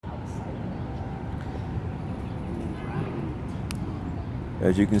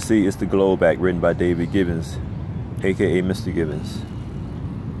As you can see, it's the Globe Act written by David Givins, aka Mr. Givins.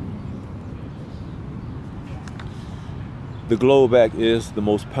 The Globe Act is the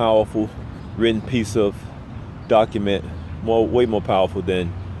most powerful written piece of document, way more powerful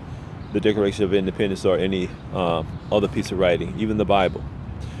than the Declaration of Independence or any other piece of writing, even the Bible.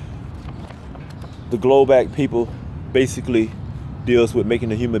 The Globe Act, people, basically deals with making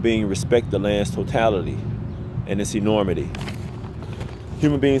the human being respect the land's totality and its enormity.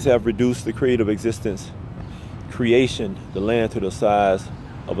 Human beings have reduced the creative existence, creation, the land to the size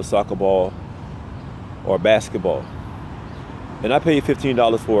of a soccer ball or a basketball. And I paid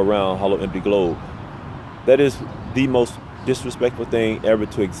 $15 for a round, hollow, empty globe. That is the most disrespectful thing ever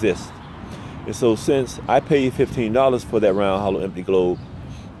to exist. And so since I paid $15 for that round, hollow, empty globe,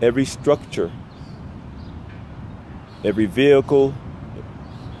 every structure, every vehicle,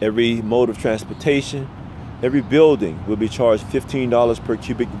 every mode of transportation, every building will be charged $15 per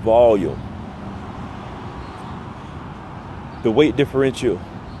cubic volume. The weight differential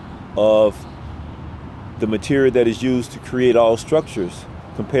of the material that is used to create all structures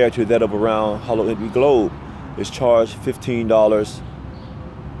compared to that of a round, hollow, empty globe is charged $15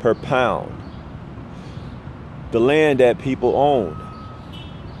 per pound. The land that people own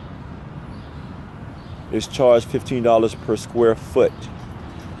is charged $15 per square foot.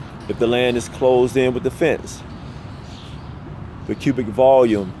 If the land is closed in with the fence, the cubic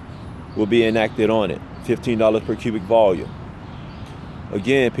volume will be enacted on it, $15 per cubic volume.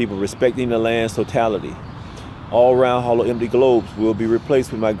 Again, people, respecting the land's totality. All round, hollow, empty globes will be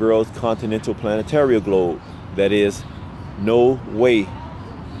replaced with my girl's continental planetary globe. That is, no way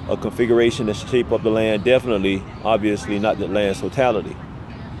a configuration that shape up the land, definitely, obviously not the land's totality.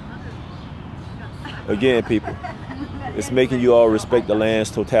 Again, people, it's making you all respect the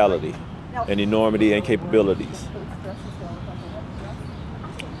land's totality and enormity and capabilities.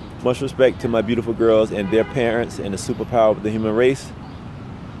 Much respect to my beautiful girls and their parents and the superpower of the human race,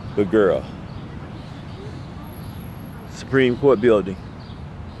 the girl. Supreme Court building.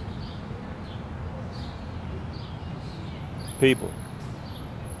 People,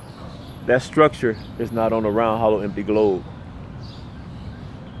 that structure is not on a round, hollow, empty globe.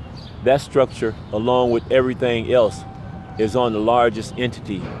 That structure, along with everything else, is on the largest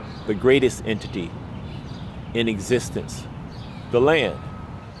entity, the greatest entity in existence, the land.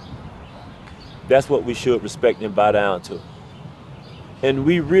 That's what we should respect and bow down to. And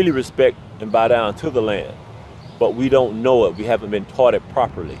we really respect and bow down to the land, but we don't know it. We haven't been taught it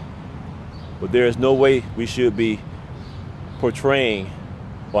properly. But there is no way we should be portraying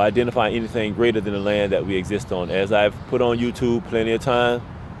or identifying anything greater than the land that we exist on. As I've put on YouTube plenty of time,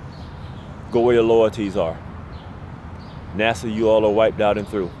 go where your loyalties are. NASA, you all are wiped out and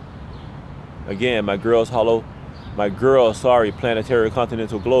through. Again, my girl's planetary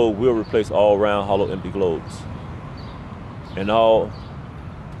continental globe will replace all round, hollow, empty globes. And all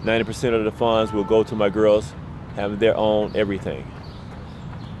 90% of the funds will go to my girls having their own everything.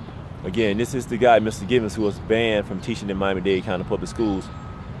 Again, this is the guy, Mr. Givins, who was banned from teaching in Miami-Dade County Public Schools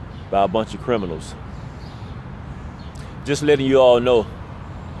by a bunch of criminals. Just letting you all know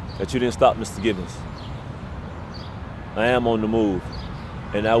that you didn't stop Mr. Givins. I am on the move,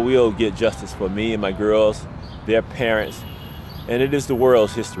 and I will get justice for me and my girls, their parents, and it is the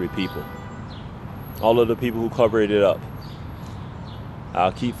world's history, people. All of the people who covered it up.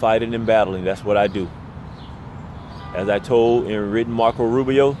 I'll keep fighting and battling. That's what I do. As I told in written Marco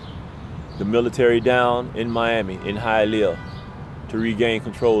Rubio, the military down in Miami, in Hialeah, to regain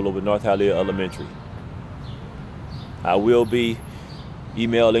control over North Hialeah Elementary. I will be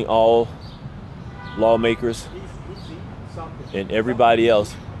emailing all lawmakers and everybody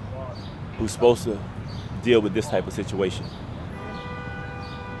else who's supposed to deal with this type of situation.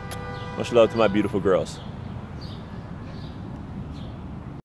 Much love to my beautiful girls.